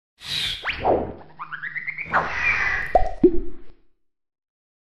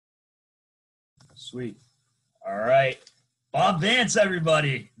Sweet. All right. Bob Vance,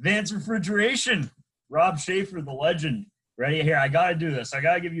 everybody. Vance Refrigeration. Rob Schaefer, the legend. Ready? Here, I got to do this. I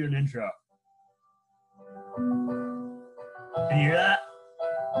got to give you an intro. Can you hear that?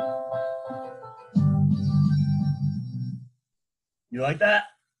 You like that?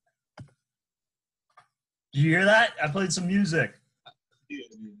 Did you hear that? I played some music. Yeah,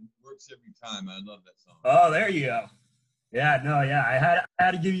 it works every time. I love that song. Oh, there you go. Yeah, no, yeah. I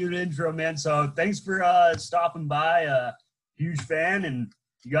had to give you an intro, man. So thanks for stopping by. Huge fan, and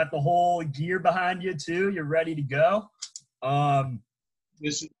you got the whole gear behind you too. You're ready to go.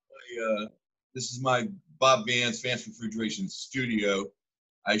 This is my Bob Vance Refrigeration studio.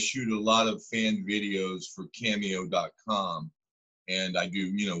 I shoot a lot of fan videos for Cameo.com, and I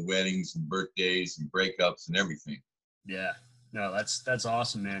do weddings and birthdays and breakups and everything. Yeah. No, that's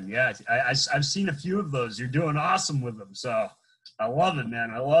awesome, man. Yeah, I've seen a few of those. You're doing awesome with them, so I love it,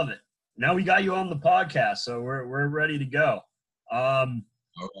 man. I love it. Now we got you on the podcast, so we're ready to go. All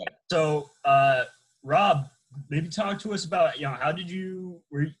right. So, Rob, maybe talk to us about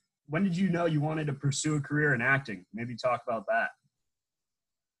when did you know you wanted to pursue a career in acting? Maybe talk about that.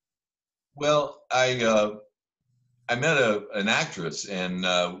 Well, I met an actress, and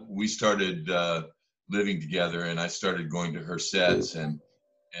we started living together, and I started going to her sets, and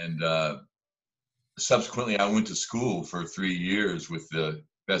subsequently I went to school for 3 years with the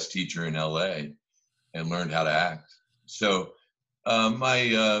best teacher in LA and learned how to act. So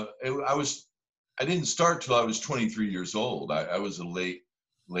I didn't start till I was 23 years old. I was a late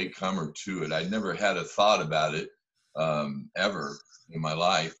comer to it. I never had a thought about it ever in my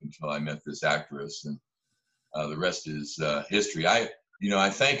life until I met this actress, and the rest is history. I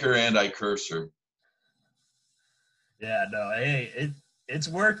thank her and I curse her. Yeah, no, hey, it's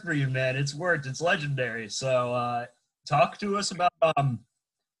worked for you, man. It's worked. It's legendary. So, talk to us about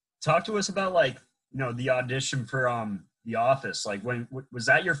like, the audition for The Office. Like, when was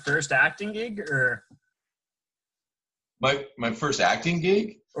that your first acting gig, or my first acting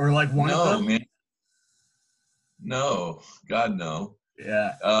gig, or like one of them? Man. No, God, no.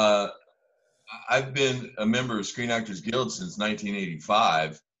 Yeah. I've been a member of Screen Actors Guild since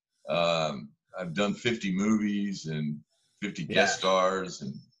 1985. I've done 50 movies and 50 guest stars,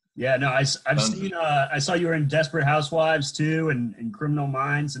 and I've seen. I saw you were in Desperate Housewives too, and Criminal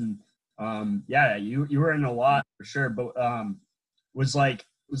Minds, and you were in a lot for sure. But was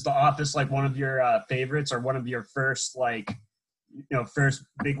The Office like one of your favorites, or one of your first first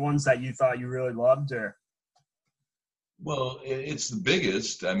big ones that you thought you really loved, or? Well, it's the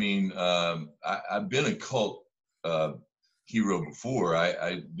biggest. I mean, I've been a cult hero before.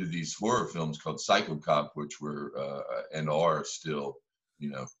 I did these horror films called Psycho Cop, which were and are still,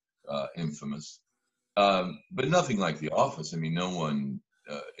 infamous. But nothing like The Office. I mean, no one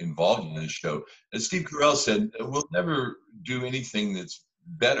involved in this show. As Steve Carell said, we'll never do anything that's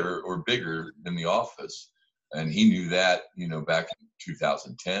better or bigger than The Office. And he knew that, back in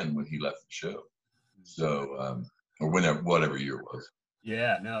 2010 when he left the show. So, or whatever year it was.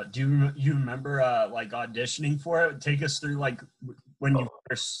 Yeah, no. Do you remember auditioning for it? Take us through when you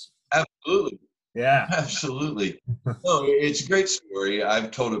first. Absolutely. Yeah. Absolutely. No, it's a great story.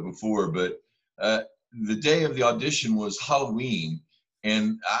 I've told it before, but the day of the audition was Halloween,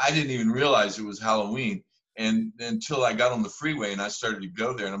 and I didn't even realize it was Halloween. And until I got on the freeway and I started to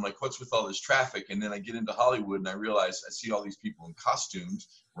go there, and I'm like, what's with all this traffic? And then I get into Hollywood and I realize I see all these people in costumes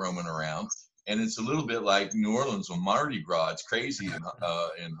roaming around. And it's a little bit like New Orleans on Mardi Gras. It's crazy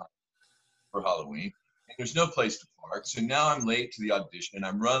for Halloween. And there's no place to park. So now I'm late to the audition.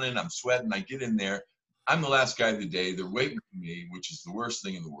 I'm running. I'm sweating. I get in there. I'm the last guy of the day. They're waiting for me, which is the worst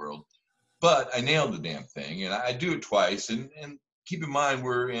thing in the world. But I nailed the damn thing. And I do it twice. And keep in mind,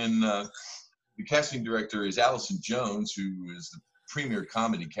 we're in the casting director is Allison Jones, who is the premier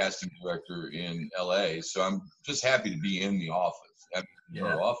comedy casting director in LA. So I'm just happy to be in the office,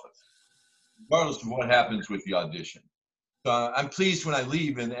 her office, regardless of what happens with the audition. So I'm pleased when I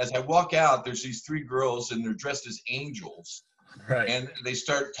leave, and as I walk out, there's these 3 girls, and they're dressed as angels, right? And they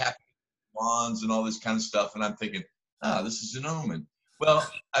start tapping wands and all this kind of stuff, and I'm thinking, this is an omen. Well,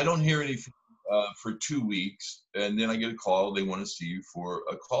 I don't hear anything for 2 weeks, and then I get a call. They want to see you for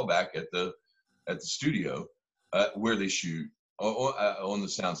a callback at the studio where they shoot on the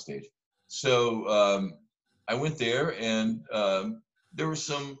soundstage. So I went there, and there was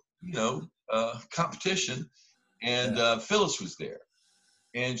some, competition, and Phyllis was there,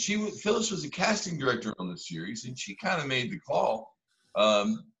 and Phyllis was a casting director on the series, and she kind of made the call.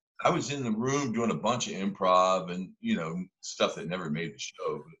 I was in the room doing a bunch of improv and stuff that never made the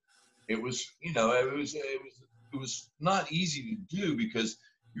show. But it was it was not easy to do because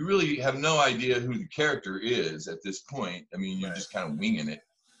you really have no idea who the character is at this point. I mean, you're Right. just kind of winging it.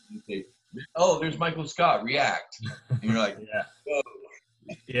 You say, "Oh, there's Michael Scott. React," and you're like, Yeah. "Whoa."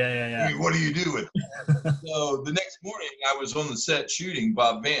 Yeah. I mean, what do you do with it? So the next morning, I was on the set shooting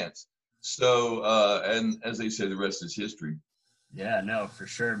Bob Vance. So, and as they say, the rest is history. Yeah, no, for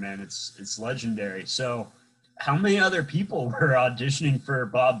sure, man. It's legendary. So, how many other people were auditioning for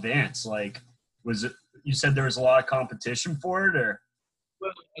Bob Vance? Like, was it? You said there was a lot of competition for it, or?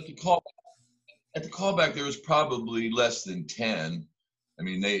 Well, at the callback, there was probably less than 10. I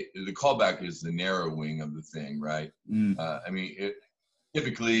mean, the callback is the narrow wing of the thing, right? Mm. I mean,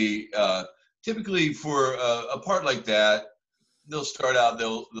 typically for a part like that, they'll start out,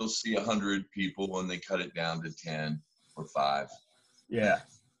 they'll see 100 people when they cut it down to 10 or 5. Yeah.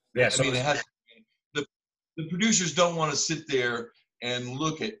 I mean, the producers don't want to sit there and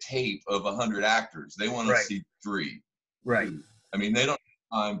look at tape of 100 actors. They want to see 3. Right. I mean, they don't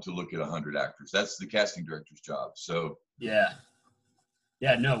have time to look at 100 actors. That's the casting director's job. So yeah.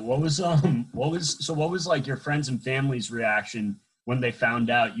 No. What was like your friends and family's reaction when they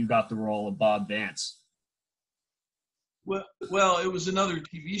found out you got the role of Bob Vance? Well, it was another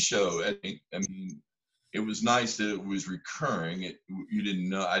TV show. I mean, it was nice that it was recurring.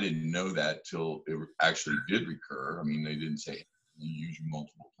 I didn't know that till it actually did recur. I mean, they didn't say you use you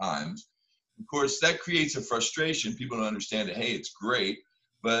multiple times. Of course, that creates a frustration. People don't understand it. Hey, it's great,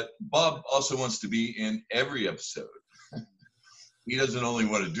 but Bob also wants to be in every episode. He doesn't only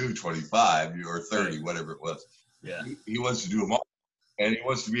want to do 25 or 30, whatever it was. Yeah. He wants to do them all. And he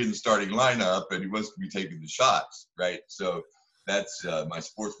wants to be in the starting lineup, and he wants to be taking the shots, right? So that's my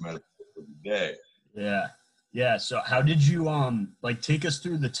sports metaphor for the day. Yeah. So how did you like take us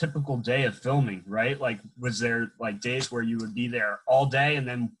through the typical day of filming, right? Like, was there like days where you would be there all day, and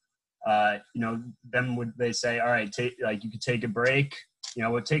then then would they say, all right, you could take a break?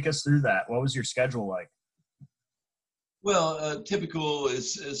 Take us through that. What was your schedule like? Well, typical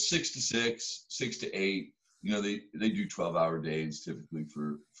is 6 to 6, 6 to 8. They do 12-hour days typically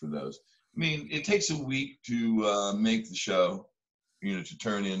for those. I mean, it takes a week to make the show, to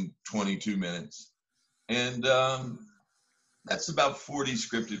turn in 22 minutes. And that's about 40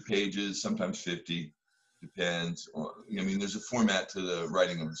 scripted pages, sometimes 50, depends. I mean, there's a format to the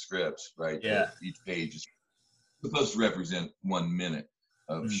writing of the scripts, right? Yeah. Each page is supposed to represent 1 minute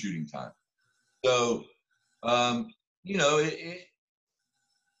of shooting time. So,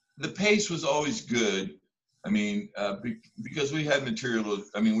 the pace was always good. I mean, because we had material,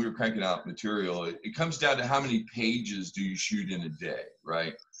 we were cranking out material. It comes down to how many pages do you shoot in a day,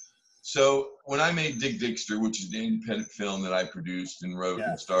 right? So when I made Dick Dixter, which is the independent film that I produced and wrote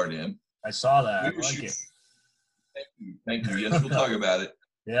and starred in. I saw that. I like it. Thank you. Yes, we'll talk about it.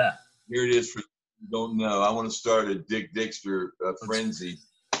 Yeah. Here it is for you who don't know. I want to start a Dick Dixter frenzy.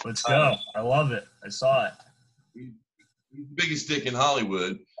 Let's go. I love it. I saw it. He's the biggest dick in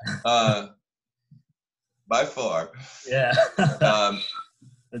Hollywood. By far. Yeah.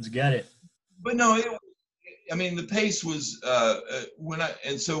 Let's get it. But no, the pace was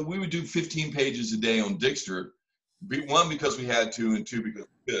so we would do 15 pages a day on Dixter. One, because we had to, and two, because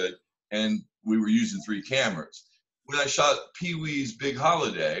we could, and we were using 3 cameras. When I shot Pee-wee's Big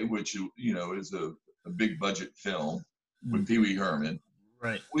Holiday, which is a big budget film with Pee Wee Herman,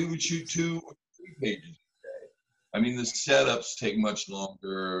 right? We would shoot 2 or 3 pages. I mean, the setups take much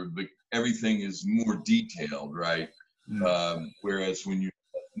longer, but everything is more detailed, right? Whereas when you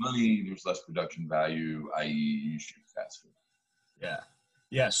have money, there's less production value, i.e. you shoot faster.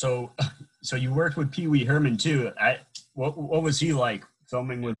 Yeah. So you worked with Pee Wee Herman too. What was he like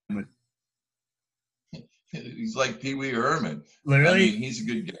filming with him? He's like Pee Wee Herman. Literally? He's a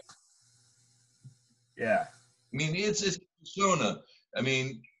good guy. Yeah. It's a persona.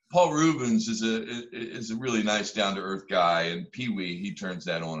 Paul Rubens is a really nice, down-to-earth guy, and Pee Wee, he turns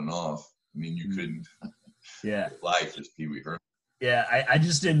that on and off. You couldn't. Yeah. Life is Pee Wee Herman. Yeah, I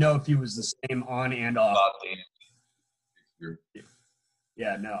just didn't know if he was the same on and off.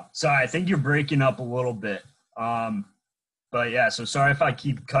 Yeah, no. Sorry, I think you're breaking up a little bit. But yeah, so sorry if I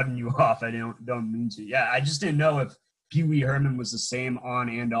keep cutting you off. I don't mean to. Yeah, I just didn't know if Pee Wee Herman was the same on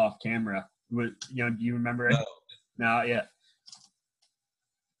and off camera. Do you remember it? No, yeah.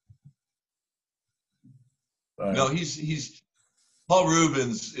 No, he's Paul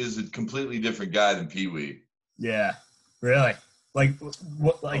Rubens is a completely different guy than Pee Wee. Yeah, really. Like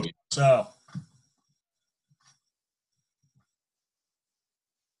what? Like so.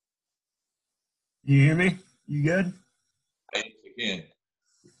 You hear me? You good? I can.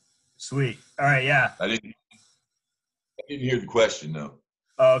 Sweet. All right. Yeah. I didn't hear the question though.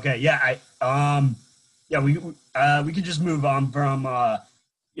 Oh, okay. Yeah. Yeah. We could just move on from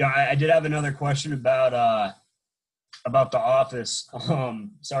yeah, I did have another question about The Office.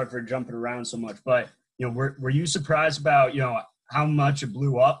 Sorry for jumping around so much, but were you surprised about how much it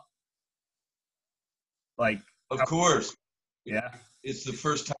blew up? Like, Of course, yeah, it's the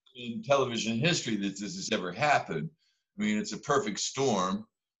first time in television history that this has ever happened. I mean, it's a perfect storm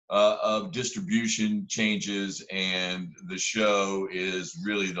of distribution changes, and the show is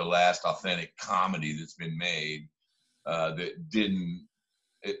really the last authentic comedy that's been made that it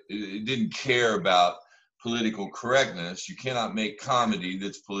didn't care about political correctness. You cannot make comedy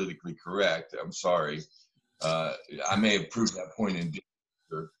that's politically correct. I'm sorry. I may have proved that point in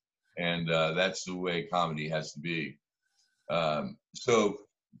Dexter, and that's the way comedy has to be. So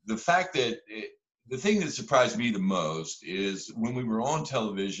the fact that the thing that surprised me the most is when we were on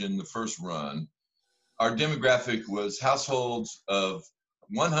television, the first run, our demographic was households of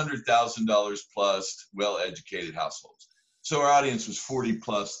 $100,000 plus, well-educated households. So our audience was 40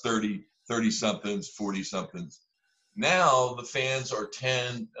 plus, 30 somethings, 40 somethings. Now the fans are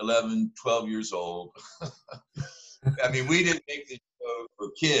 10, 11, 12 years old. I mean, we didn't make this show for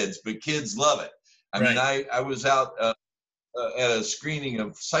kids, but kids love it. I mean, I was out at a screening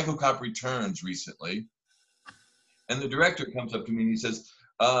of Psycho Cop Returns recently, and the director comes up to me and he says,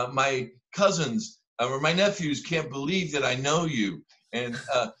 my cousins or my nephews can't believe that I know you, and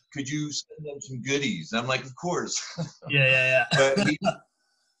could you send them some goodies? And I'm like, of course. Yeah. But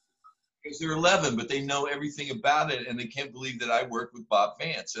because they're 11, but they know everything about it, and they can't believe that I work with Bob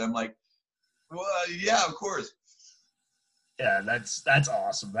Vance. And I'm like, well, yeah, of course. Yeah, that's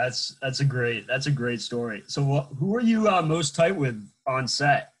awesome. That's a great story. So, who are you most tight with on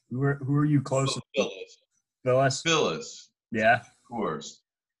set? Who are you close to? Phyllis. Yeah, of course.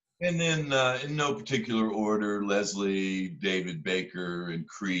 And then in no particular order, Leslie, David Baker, and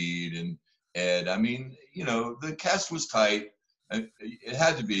Creed, and Ed. I mean, the cast was tight. It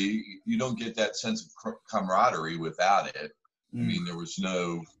had to be. You don't get that sense of camaraderie without it. I mean, there was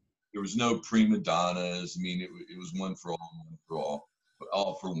no prima donnas. I mean, it was one for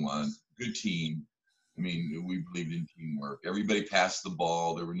all for one. Good team. I mean, we believed in teamwork. Everybody passed the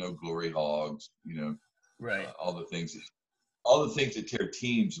ball. There were no glory hogs. Right. All the things that tear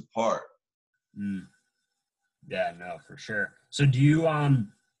teams apart. Yeah, no, for sure. So, do you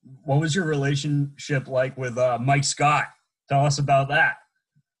what was your relationship like with Mike Scott? Tell us about that.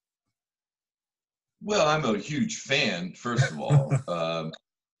 Well, I'm a huge fan, first of all,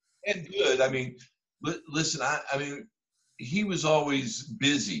 and good. I mean, listen, I mean, he was always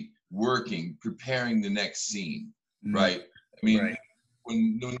busy working, preparing the next scene, right? I mean,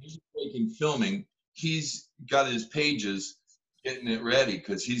 when he's making filming, he's got his pages getting it ready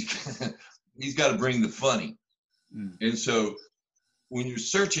because he's got to bring the funny. And so when you're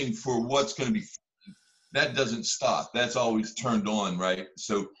searching for what's going to be funny, that doesn't stop. That's always turned on, right?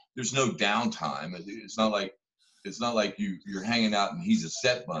 So there's no downtime. It's not like you're hanging out and he's a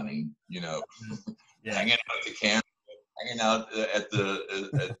set bunny, hanging out at the camera, hanging out at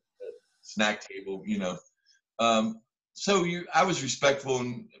the snack table, So I was respectful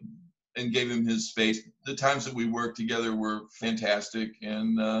and gave him his space. The times that we worked together were fantastic,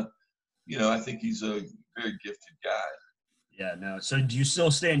 and I think he's a very gifted guy. Yeah, no. So do you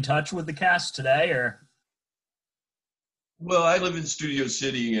still stay in touch with the cast today, or? Well, I live in Studio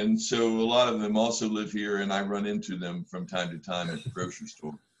City, and so a lot of them also live here, and I run into them from time to time at the grocery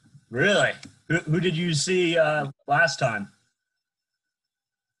store. Really? Who did you see last time?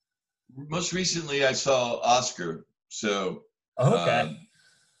 Most recently, I saw Oscar. So, okay.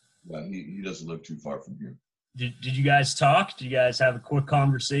 He doesn't live too far from here. Did you guys talk? Did you guys have a quick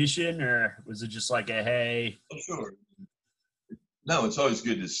conversation, or was it just like a hey? Oh, sure. No, it's always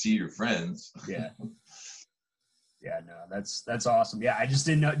good to see your friends. Yeah. Yeah, no, that's awesome. Yeah, I just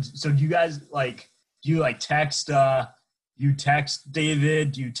didn't know. So do you guys do you text you text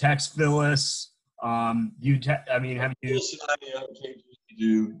David? Do you text Phyllis? I mean, have you? Phyllis and I occasionally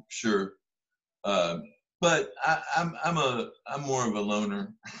do, sure. But I'm more of a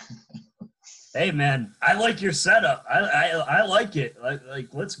loner. Hey man, I like your setup. I like it.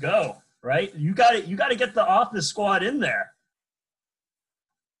 Like let's go. Right? You got to get the Office squad in there.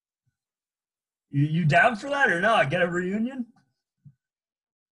 You down for that or not? Get a reunion?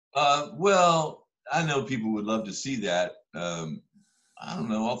 Well, I know people would love to see that. I don't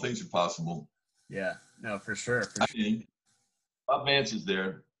know. All things are possible. Yeah, no, for sure. Bob Vance is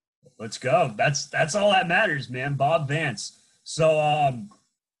there. Let's go. That's all that matters, man. Bob Vance. So,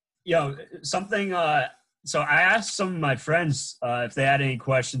 something. So I asked some of my friends if they had any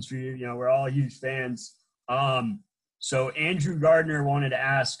questions for you. We're all huge fans. So Andrew Gardner wanted to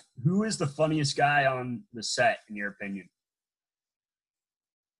ask, who is the funniest guy on the set, in your opinion?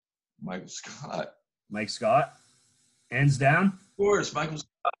 Michael Scott. Mike Scott, hands down. Of course, Michael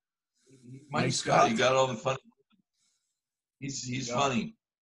Scott. Mike Scott. He got all the funny. He's funny.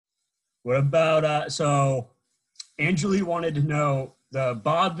 What about so Angeli wanted to know the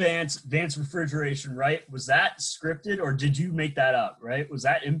Bob Vance refrigeration, right? Was that scripted or did you make that up, right? Was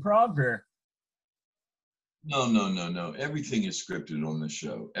that improv or? No. Everything is scripted on this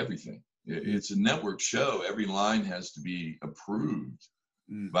show. Everything. It's a network show. Every line has to be approved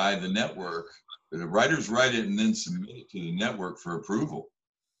by the network. The writers write it and then submit it to the network for approval.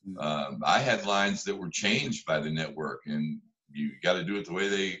 I had lines that were changed by the network, and you got to do it the way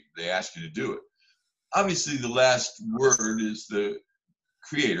they ask you to do it. Obviously, the last word is the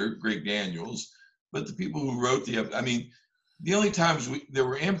creator, Greg Daniels, but the people who wrote the only times there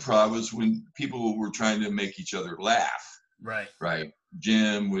were improv was when people were trying to make each other laugh. Right.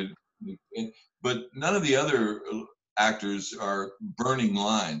 Jim would, but none of the other actors are burning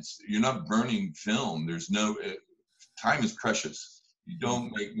lines. You're not burning film. There's no time is precious. You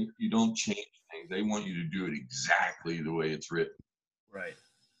don't change things. They want you to do it exactly the way it's written. Right.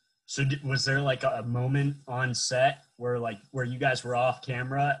 So was there like a moment on set where you guys were off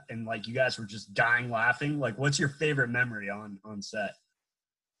camera and like you guys were just dying laughing? Like, what's your favorite memory on set?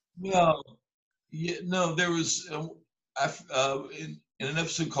 Well, no, there was in an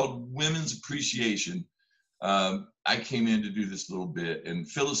episode called Women's Appreciation. I came in to do this little bit, and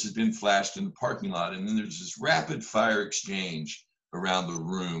Phyllis had been flashed in the parking lot, and then there's this rapid fire exchange around the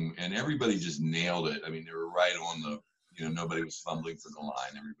room, and everybody just nailed it. I mean, they were right on the. Nobody was fumbling for the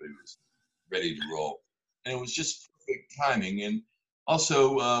line. Everybody was ready to roll. And it was just perfect timing. And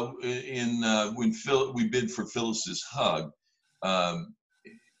also when we bid for Phyllis's Hug,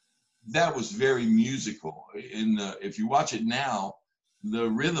 that was very musical. If you watch it now, the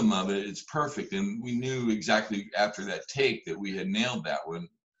rhythm of it's perfect. And we knew exactly after that take that we had nailed that one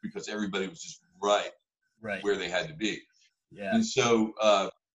because everybody was just right where they had to be. Yeah. And so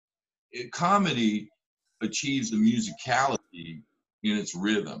comedy achieves the musicality in its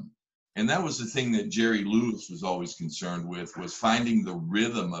rhythm. And that was the thing that Jerry Lewis was always concerned with, was finding the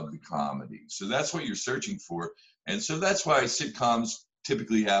rhythm of the comedy. So that's what you're searching for. And so that's why sitcoms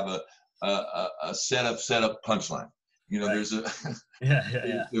typically have a setup punchline. There's a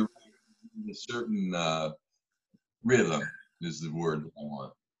there's a certain rhythm is the word I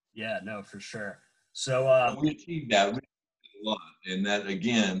want. Yeah, no, for sure. So we achieved that a lot. And that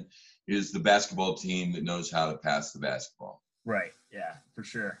again is the basketball team that knows how to pass the basketball. Right. Yeah, for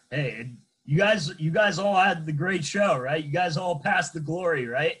sure. Hey, you guys all had the great show, right? You guys all passed the glory,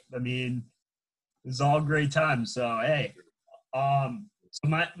 right? I mean, it was all great time. So, hey, so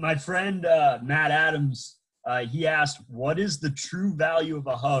my friend Matt Adams, he asked, what is the true value of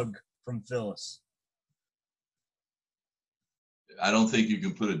a hug from Phyllis? I don't think you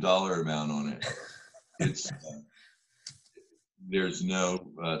can put a dollar amount on it. It's there's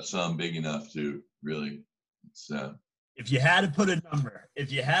no sum big enough to really. If you had to put a number,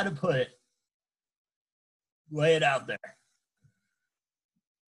 lay it out there.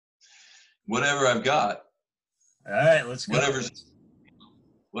 Whatever I've got. All right, let's go.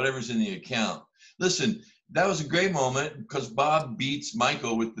 Whatever's in the account. Listen, that was a great moment because Bob beats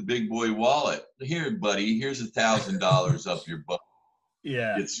Michael with the big boy wallet. Here, buddy, here's $1,000 up your butt.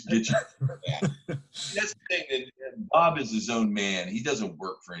 Yeah. Get you. That's the thing. That Bob is his own man. He doesn't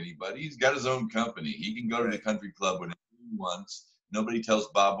work for anybody. He's got his own company. He can go to the country club whenever he wants. Nobody tells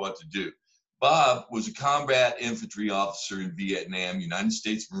Bob what to do. Bob was a combat infantry officer in Vietnam, United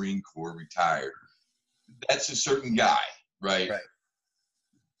States Marine Corps, retired. That's a certain guy, right? Right.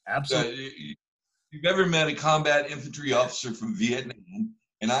 Absolutely. If you've ever met a combat infantry officer from Vietnam,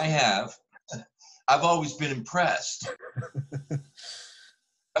 and I have, I've always been impressed.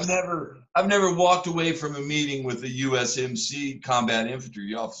 I've never walked away from a meeting with a USMC combat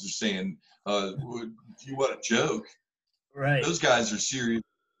infantry officer saying, "Do you want a joke?" Right. Those guys are serious.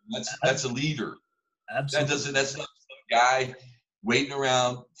 That's a leader. Absolutely. That's not some guy waiting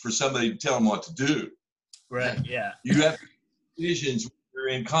around for somebody to tell him what to do. Right. Yeah. You have decisions when you're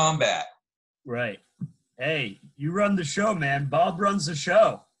in combat. Right. Hey, you run the show, man. Bob runs the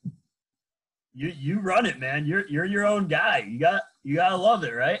show. You run it, man. You're your own guy. You gotta love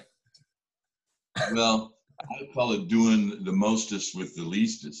it, right? Well, I call it doing the mostest with the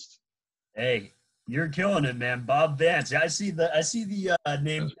leastest. Hey, you're killing it, man. Bob Vance. I see the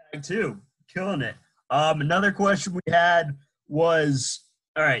name tag too. Killing it. Another question we had was,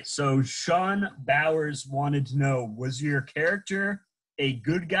 all right, so Sean Bowers wanted to know, was your character a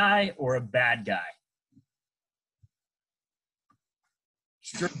good guy or a bad guy?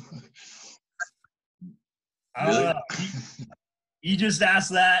 Sure. Really? He just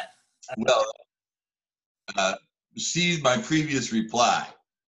asked that Well, see my previous reply.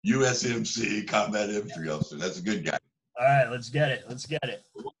 USMC combat infantry officer. That's a good guy. All right, let's get it. Let's get it.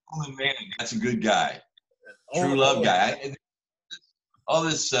 Man, that's a good guy. True Oh, love guy. All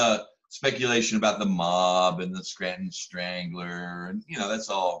this speculation about the mob and the Scranton Strangler, and that's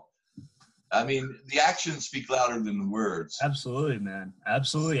all. I mean, the actions speak louder than the words. Absolutely, man.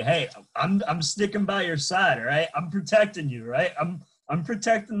 Absolutely. Hey, I'm sticking by your side. All right, I'm protecting you. Right, I'm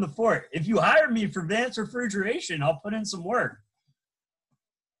protecting the fort. If you hire me for Vance Refrigeration, I'll put in some work.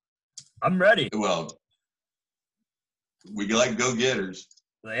 I'm ready. Well, we like go-getters.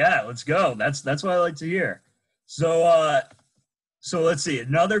 Yeah, let's go. That's what I like to hear. So let's see.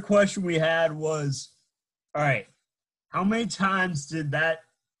 Another question we had was, all right, how many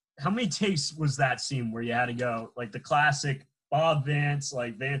takes was that scene where you had to go, like the classic Bob Vance,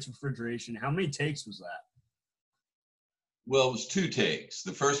 like Vance Refrigeration? How many takes was that? Well, it was 2 takes.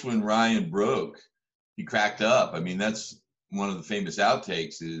 The first one, Ryan broke. He cracked up. I mean, that's one of the famous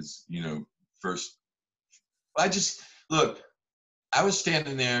outtakes is, first. I was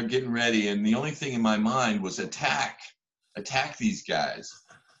standing there getting ready, and the only thing in my mind was attack these guys,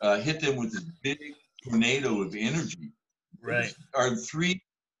 hit them with this big tornado of energy. Right. Are three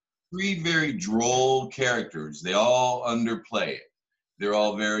very droll characters. They all underplay it. They're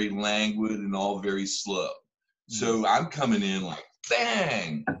all very languid and all very slow. So I'm coming in like,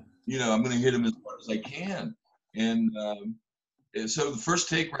 bang, I'm going to hit him as hard as I can. And so the first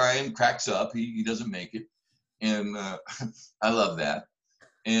take, Ryan cracks up. He doesn't make it. And I love that.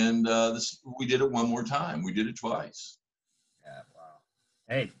 And we did it one more time. We did it twice. Yeah, wow.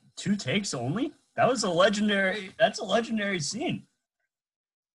 Hey, 2 takes only? That's a legendary scene.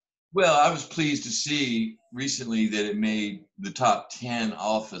 Well, I was pleased to see recently that it made the top 10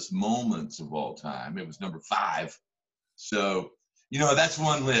 office moments of all time. It was number 5. So, that's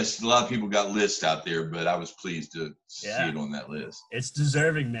one list. A lot of people got lists out there, but I was pleased to see it on that list. It's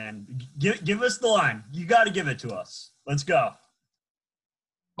deserving, man. Give us the line. You got to give it to us. Let's go.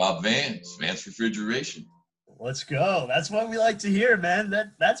 Bob Vance, Vance Refrigeration. Let's go. That's what we like to hear, man.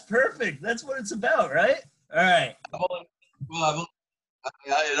 That's perfect. That's what it's about, right? All right.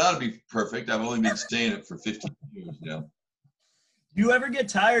 It ought to be perfect. I've only been saying it for 15 years now. Do you ever get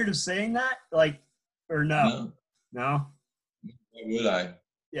tired of saying that? Or no? No? Why would I?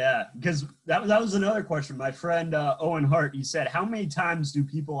 Yeah, because that was another question. My friend Owen Hart, he said, how many times do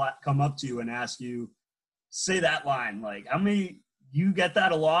people come up to you and ask you, say that line? Like, how many, you get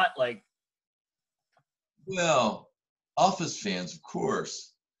that a lot? Like, well, Office fans, of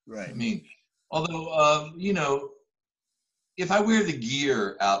course. Right. I mean, although, if I wear the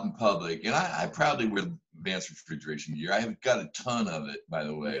gear out in public, and I proudly wear Vance Refrigeration gear. I have got a ton of it, by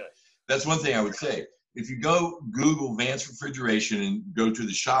the way. Yeah. That's one thing I would say. If you go Google Vance Refrigeration and go to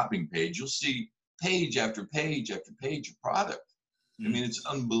the shopping page, you'll see page after page after page of product. I mean, it's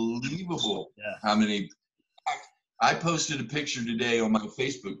unbelievable how many. I posted a picture today on my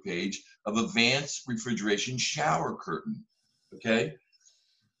Facebook page of a Vance Refrigeration shower curtain. Okay.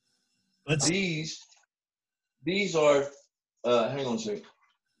 These are, hang on a second.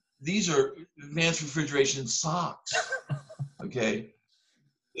 These are Vance Refrigeration socks. Okay.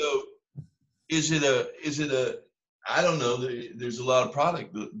 So is it a, I don't know. There's a lot of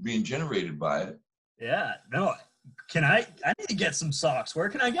product being generated by it. Yeah. No. I need to get some socks. Where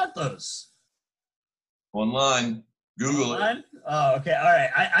can I get those? Online. Google it. Oh, okay. All right.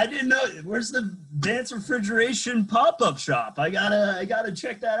 I didn't know. Where's the Vance Refrigeration pop-up shop? I gotta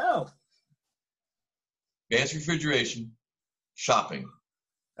check that out. Vance Refrigeration shopping.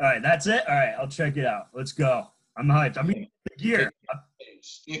 All right, that's it. All right, I'll check it out. Let's go. I'm hyped. I mean, the gear.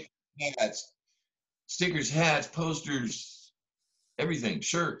 Stickers, hats, posters, everything.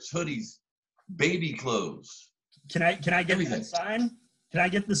 Shirts, hoodies, baby clothes. Can I get everything. That sign? Can I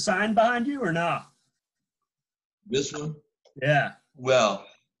get the sign behind you or not? This one? Yeah. Well,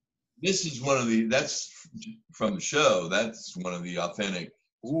 this is that's from the show. That's one of the authentic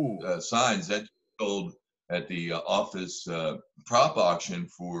signs that sold at the office prop auction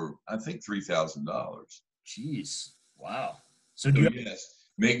for, I think, $3,000. Jeez. Wow. So yes,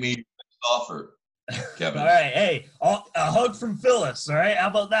 make me an offer, Kevin. All right. Hey, a hug from Phyllis. All right. How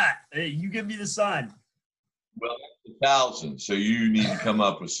about that? Hey, you give me the sign. Well, that's 1,000. So you need to come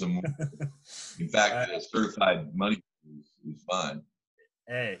up with some more. In fact, certified money is fine.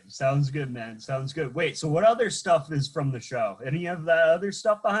 Hey, sounds good, man. Sounds good. Wait, so what other stuff is from the show? Any of that other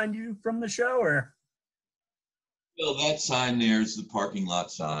stuff behind you from the show, or? Well, that sign there is the parking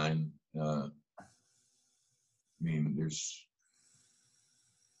lot sign. I mean, there's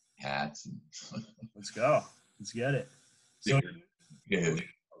hats. Let's go. Let's get it. So,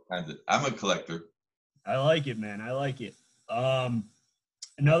 I'm a collector. I like it, man. I like it.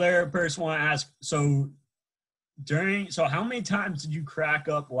 Another person want to ask, so how many times did you crack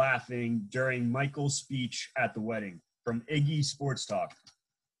up laughing during Michael's speech at the wedding from Iggy Sports Talk?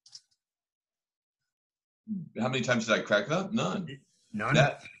 How many times did I crack up? None.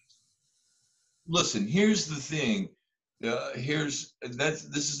 Listen, here's the thing. This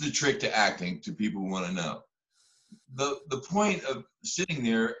is the trick to acting to people who want to know. The point of sitting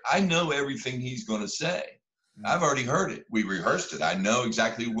there, I know everything he's going to say. I've already heard it. We rehearsed it. I know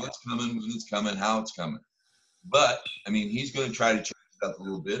exactly what's coming, when it's coming, how it's coming. But I mean, he's going to try to change it up a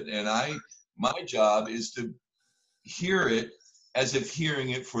little bit, and my job is to hear it as if hearing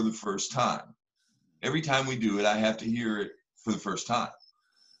it for the first time. Every time we do it, I have to hear it for the first time.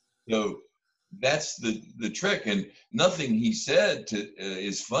 So that's the trick. And nothing he said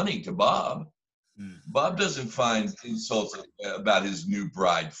is funny to Bob. Bob doesn't find insults about his new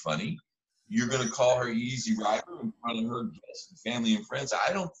bride funny. You're going to call her Easy Rider in front of her guests and family and friends?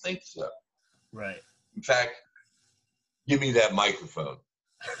 I don't think so. Right. In fact, give me that microphone.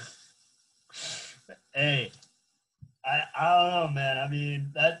 Hey, I don't know, man. I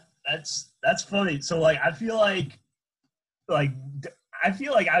mean, that's funny. So like, I feel like I'd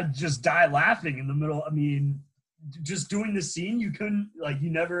just die laughing in the middle. I mean, just doing the scene, you couldn't, like, you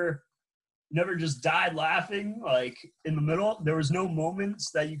never just died laughing, like, in the middle? There was no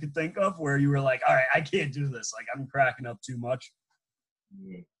moments that you could think of where you were like, all right, I can't do this. Like, I'm cracking up too much.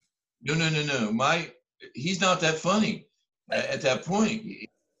 No. He's not that funny at that point.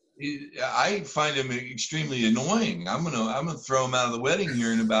 I find him extremely annoying. I'm gonna throw him out of the wedding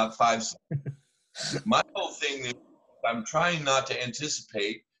here in about 5 seconds. My whole thing is I'm trying not to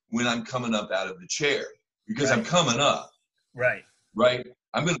anticipate when I'm coming up out of the chair, because right. I'm coming up. Right.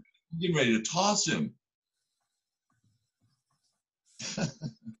 I'm getting ready to toss him.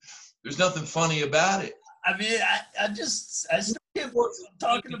 There's nothing funny about it. I mean, I still can't believe I'm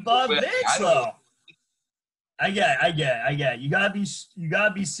talking to Bob Vance, though. I get it. You gotta be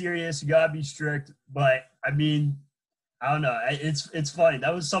serious. You gotta be strict. But I mean, I don't know. It's funny.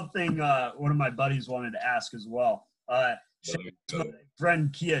 That was something one of my buddies wanted to ask as well. My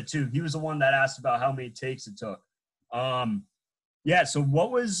friend Kia too. He was the one that asked about how many takes it took. Yeah. So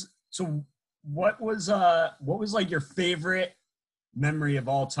what was like your favorite memory of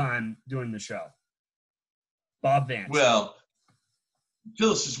all time doing the show? Bob Vance. Well,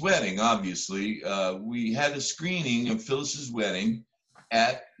 Phyllis's wedding, obviously. We had a screening of Phyllis's wedding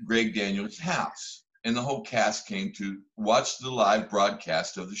at Greg Daniels' house, and the whole cast came to watch the live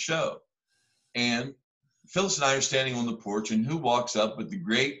broadcast of the show. And Phyllis and I are standing on the porch, and who walks up but the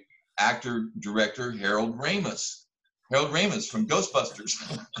great actor, director, Harold Ramis. Harold Ramis from Ghostbusters.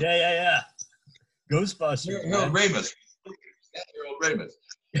 Yeah. Ghostbusters. Harold Ramis. Harold Ramis.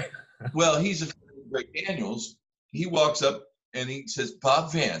 Well, he's a fan of Greg Daniels. He walks up and he says,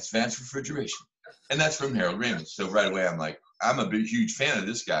 Bob Vance Refrigeration. And that's from Harold Ramis. So right away, I'm like, I'm a big, huge fan of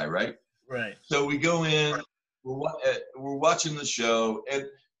this guy, right? Right. So we go in, we're watching the show, and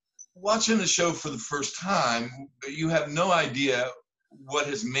watching the show for the first time, you have no idea what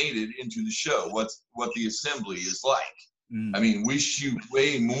has made it into the show, what the assembly is like. I mean, we shoot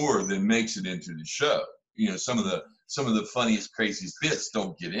way more than makes it into the show. You know, some of the funniest, craziest bits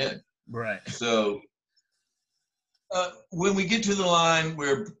don't get in. Right. So when we get to the line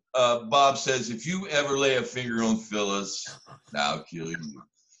where Bob says, if you ever lay a finger on Phyllis, I'll kill you.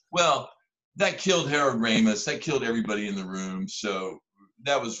 Well, that killed Harold Ramis. That killed everybody in the room. So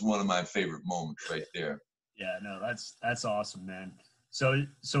that was one of my favorite moments right there. Yeah, no, that's awesome, man. So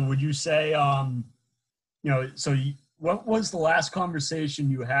would you say, what was the last conversation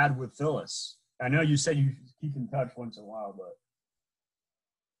you had with Phyllis? I know you said you keep in touch once in a while, but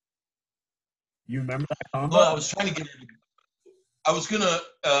you remember that convo? Well, I was gonna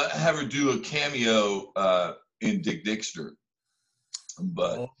have her do a cameo in Dick Dixter,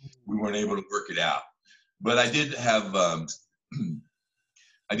 but we weren't able to work it out. But I did have one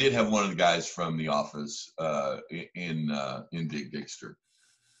of the guys from The Office in Dick Dixter,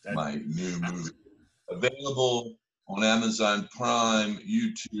 my new movie, available on Amazon Prime,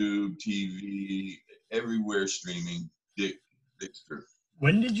 YouTube, TV, everywhere streaming. Dick Dixter.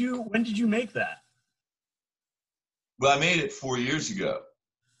 When did you make that? Well, I made it 4 years ago.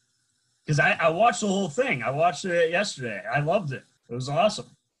 Because I watched the whole thing. I watched it yesterday. I loved it. It was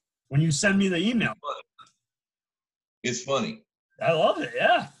awesome. When you send me the email. It's funny. I love it,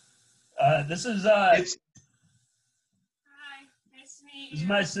 yeah. This is Hi, nice to meet you. This is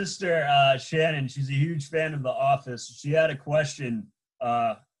my sister, Shannon. She's a huge fan of The Office. She had a question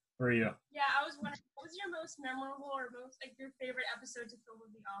for you. Yeah, I was wondering, what was was your most memorable or most like your favorite episode to film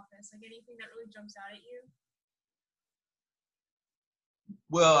of The Office? Like anything that really jumps out at you?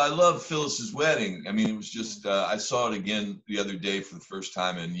 Well, I love Phyllis's wedding. I mean, it was just, I saw it again the other day for the first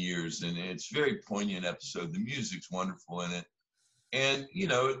time in years, and it's a very poignant episode. The music's wonderful in it. And, you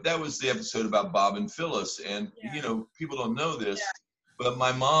know, that was the episode about Bob and Phyllis. And, you know, people don't know this, but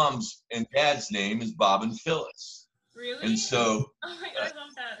my mom's and dad's name is Bob and Phyllis. Really? And so. Oh my God, I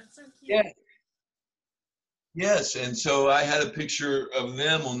love that. It's so cute. Yeah. Yes, and so I had a picture of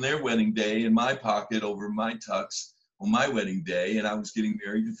them on their wedding day in my pocket over my tux on my wedding day, and I was getting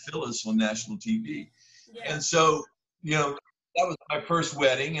married to Phyllis on national TV. Yeah. And so, you know, that was my first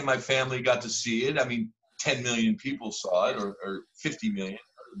wedding, and my family got to see it. I mean, 10 million people saw it, or 50 million,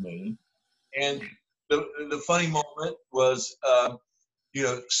 100 million. And the funny moment was, you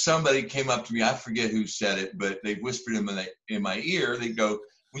know, somebody came up to me. I forget who said it, but they whispered in my ear. They go,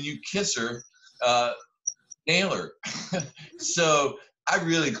 "When you kiss her, nail her." So I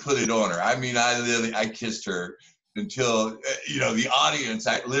really put it on her. I mean, I kissed her until, you know, the audience,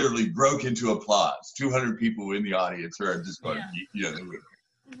 I literally broke into applause. 200 people in the audience are just going, you know, they went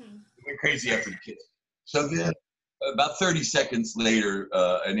crazy after the kiss. So then about 30 seconds later,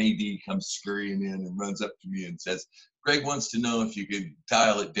 an AD comes scurrying in and runs up to me and says, "Greg wants to know if you could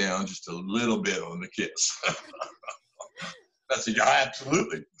dial it down just a little bit on the kiss." I said, "Yeah,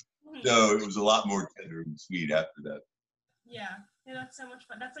 absolutely." So it was a lot more tender and sweet after that. Yeah, that's so much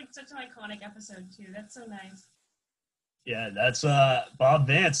fun. That's like such an iconic episode too. That's so nice. Yeah, that's Bob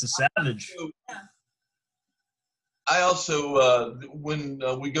Vance, the Savage. I also, when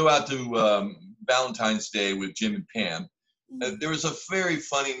we go out to Valentine's Day with Jim and Pam, there was a very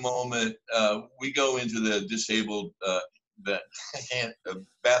funny moment. We go into the disabled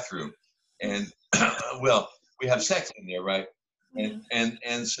bathroom, and well, we have sex in there, right?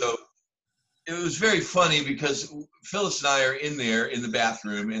 And so it was very funny because Phyllis and I are in there in the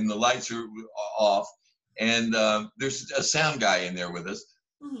bathroom, and the lights are off, and there's a sound guy in there with us,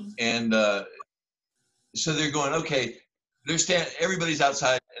 and so they're going, okay, everybody's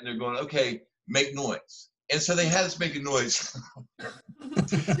outside, and they're going, okay, make noise. And so they had us make a noise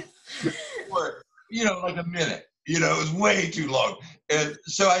for, you know, like a minute. You know, it was way too long. And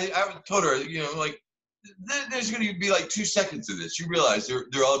so I told her, you know, like, there's going to be like 2 seconds of this. You realize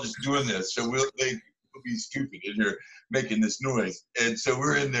they're all just doing this. So we'll be stupid in here making this noise. And so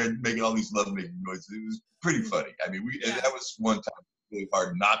we're in there making all these love-making noises. It was pretty funny. I mean, that was one time really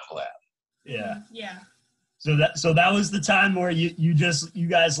hard not to laugh. Yeah. Yeah. So that was the time where you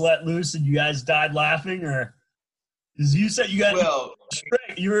guys let loose and you guys died laughing, or because you said you got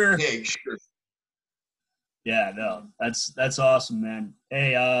you were. Yeah, sure. Yeah, no, that's awesome, man.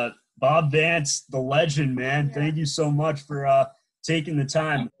 Hey, Bob Vance, the legend, man. Thank you so much for taking the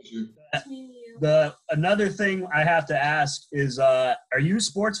time. Another thing I have to ask is, are you a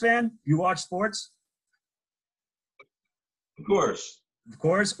sports fan? You watch sports? Of course. Of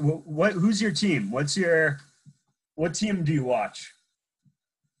course. Who's your team? What team do you watch?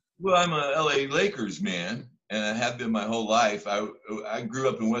 Well, I'm a LA Lakers man, and I have been my whole life. I grew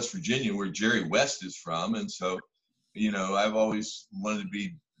up in West Virginia, where Jerry West is from, and so, you know, I've always wanted to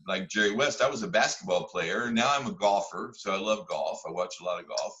be like Jerry West. I was a basketball player, and now I'm a golfer, so I love golf. I watch a lot of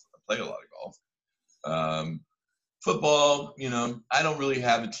golf. I play a lot of golf. Football, you know, I don't really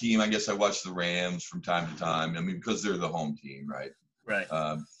have a team. I guess I watch the Rams from time to time. I mean, because they're the home team, right? Right.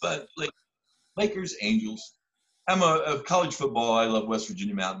 But Lakers, Angels. I'm a college football. I love West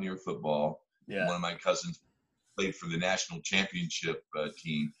Virginia Mountaineer football. Yeah. One of my cousins played for the national championship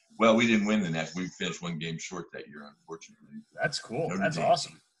team. Well, we didn't win the national. We finished one game short that year, unfortunately. That's cool. That's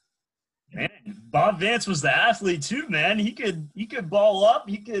awesome. Man, Bob Vance was the athlete too, man. He could ball up.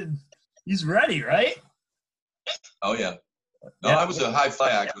 He's ready, right? Oh yeah. No, I was a high fly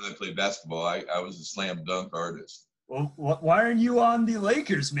actor when I played basketball. I was a slam dunk artist. Well, why aren't you on the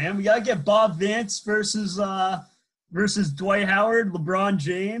Lakers, man? We gotta get Bob Vance versus Dwight Howard, LeBron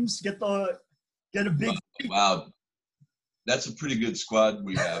James. Get a big. Wow, that's a pretty good squad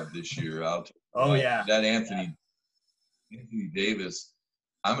we have this year. Yeah. That Anthony Davis.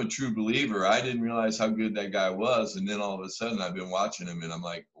 I'm a true believer. I didn't realize how good that guy was, and then all of a sudden I've been watching him, and I'm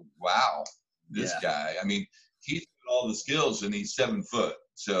like, wow, this guy. I mean, he's got all the skills, and he's 7 foot.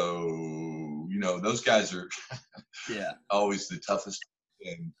 So, you know, those guys are always the toughest.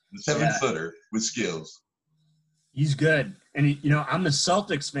 And the 7-footer with skills. He's good. And, you know, I'm a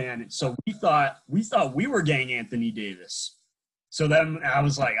Celtics fan, so we thought we were getting Anthony Davis. So then I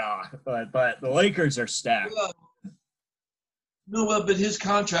was like, but the Lakers are stacked. But his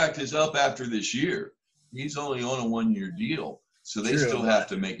contract is up after this year. He's only on a 1-year deal. So they still have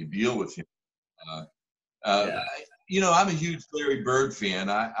to make a deal with him. Yeah. I'm a huge Larry Bird fan.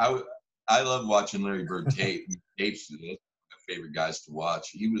 I love watching Larry Bird tapes. One of my favorite guys to watch.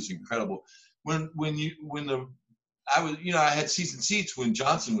 He was incredible. I had season seats when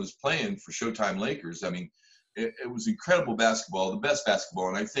Johnson was playing for Showtime Lakers. I mean, it was incredible basketball, the best basketball.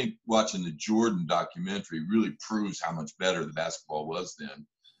 And I think watching the Jordan documentary really proves how much better the basketball was then.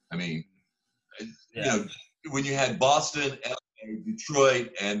 I mean, when you had Boston, LA,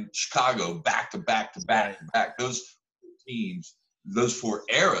 Detroit, and Chicago back to back to back to back, those teams, those 4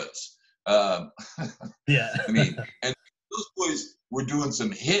 eras. I mean, and those boys were doing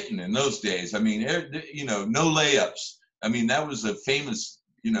some hitting in those days. I mean, no layups. I mean, that was a famous,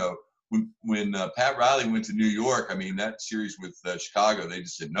 when Pat Riley went to New York, I mean, that series with Chicago, they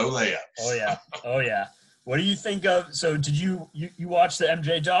just said no layups. Oh, yeah. What do you think of – so did you watch the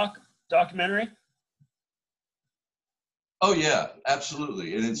MJ documentary? Oh, yeah,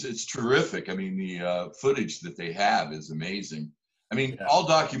 absolutely. And it's terrific. I mean, the footage that they have is amazing. I mean, all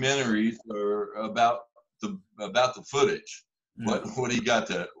documentaries are about the footage. What do you got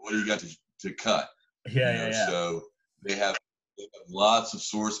to cut? So they have lots of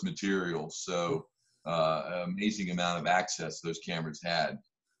source material. So amazing amount of access those cameras had.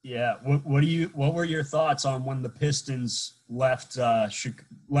 Yeah. What were your thoughts on when the Pistons left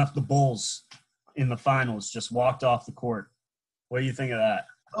the Bulls in the finals, just walked off the court? What do you think of that?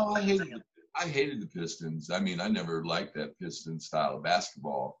 Oh, I hated the Pistons. I mean, I never liked that Pistons style of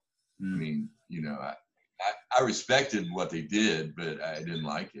basketball. I mean, I respected what they did, but I didn't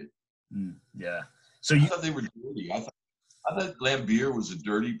like it. Yeah. So I thought they were dirty. I thought Lambeer was a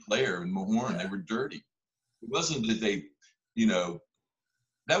dirty player, and Mahorn, they were dirty. It wasn't that they,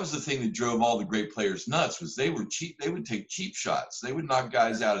 that was the thing that drove all the great players nuts, was they were cheap. They would take cheap shots. They would knock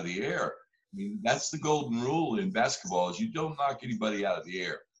guys out of the air. I mean, that's the golden rule in basketball, is you don't knock anybody out of the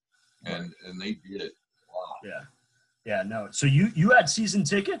air. And they did. Wow. Yeah. Yeah, no. So you had season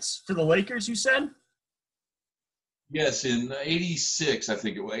tickets for the Lakers, you said? Yes, in 86, I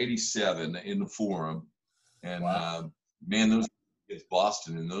think it was 87 in the Forum. And man, those against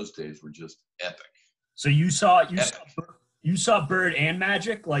Boston in those days were just epic. So you saw Bird and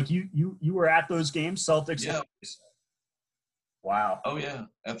Magic? Like you were at those games, Celtics? Yeah. Wow. Oh yeah,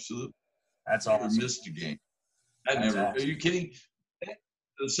 absolutely. That's awesome. awesome. Never missed a game. Awesome. Are you kidding?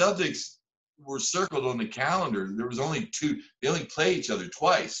 The Celtics were circled on the calendar. There was only 2. They only play each other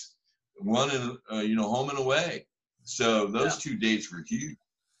twice. One in home and away. So those 2 dates were huge.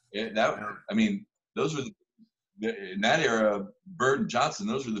 I mean, those were in that era, Bird and Johnson.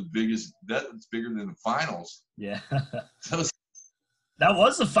 Those were the biggest. That's bigger than the finals. Yeah. That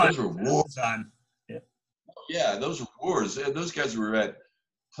was the finals. Those were wars. Time. Yeah, those were wars. Those guys were at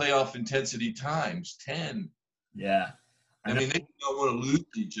playoff intensity times 10. Yeah. I mean, they did not want to lose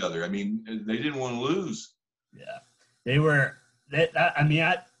to each other. I mean, they didn't want to lose. Yeah. They were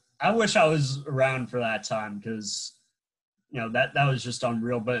I wish I was around for that time, because, that was just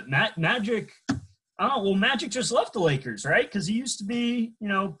unreal. But Magic, Magic just left the Lakers, right? Because he used to be,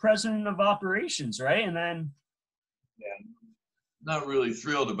 president of operations, right? And then. Yeah. Not really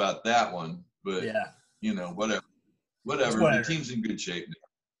thrilled about that one, but, whatever. Whatever. The team's in good shape now.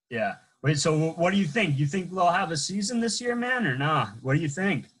 Yeah. Wait, so what do you think? You think they'll have a season this year, man, or nah? What do you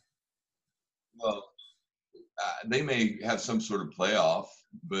think? Well, they may have some sort of playoff,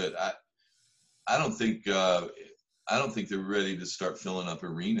 but I don't think they're ready to start filling up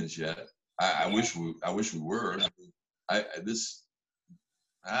arenas yet. I wish we were. I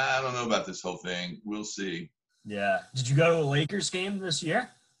don't know about this whole thing. We'll see. Yeah. Did you go to a Lakers game this year?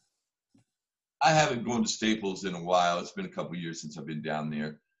 I haven't gone to Staples in a while. It's been a couple of years since I've been down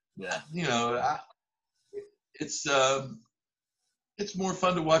there. Yeah. It's more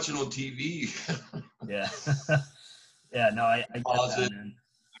fun to watch it on TV. Yeah. Yeah, no, I get that, man.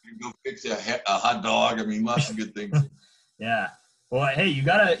 I can go fix a hot dog. I mean, lots of good things. Yeah. Well, hey, you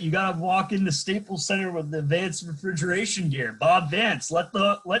gotta walk into Staples Center with the Advanced refrigeration gear. Bob Vance,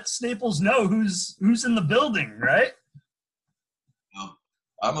 let Staples know who's in the building, right? Well,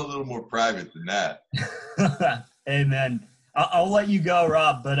 I'm a little more private than that. Hey, man. I'll let you go,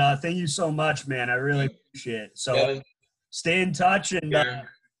 Rob, but thank you so much, man. I really appreciate it. So stay in touch and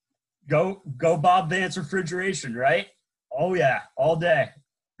go Bob Vance Refrigeration, right? Oh, yeah, all day.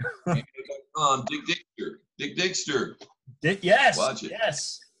 Dick Dixter. Yes, watch it.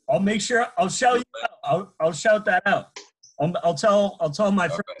 Yes. I'll make sure. I'll shout you out. I'll shout that out. I'll tell my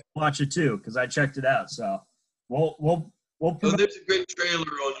friends to watch it too, because I checked it out. So we'll. There's a great trailer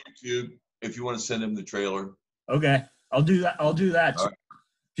on YouTube if you want to send him the trailer. Okay. I'll do that. Right.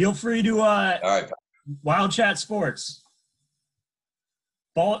 Feel free to all right. Wild Chat Sports.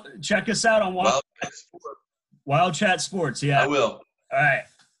 Check us out on Wild Chat Sports. Wild Chat Sports. Yeah. I will. All right.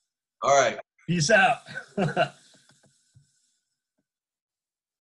 All right. Peace out.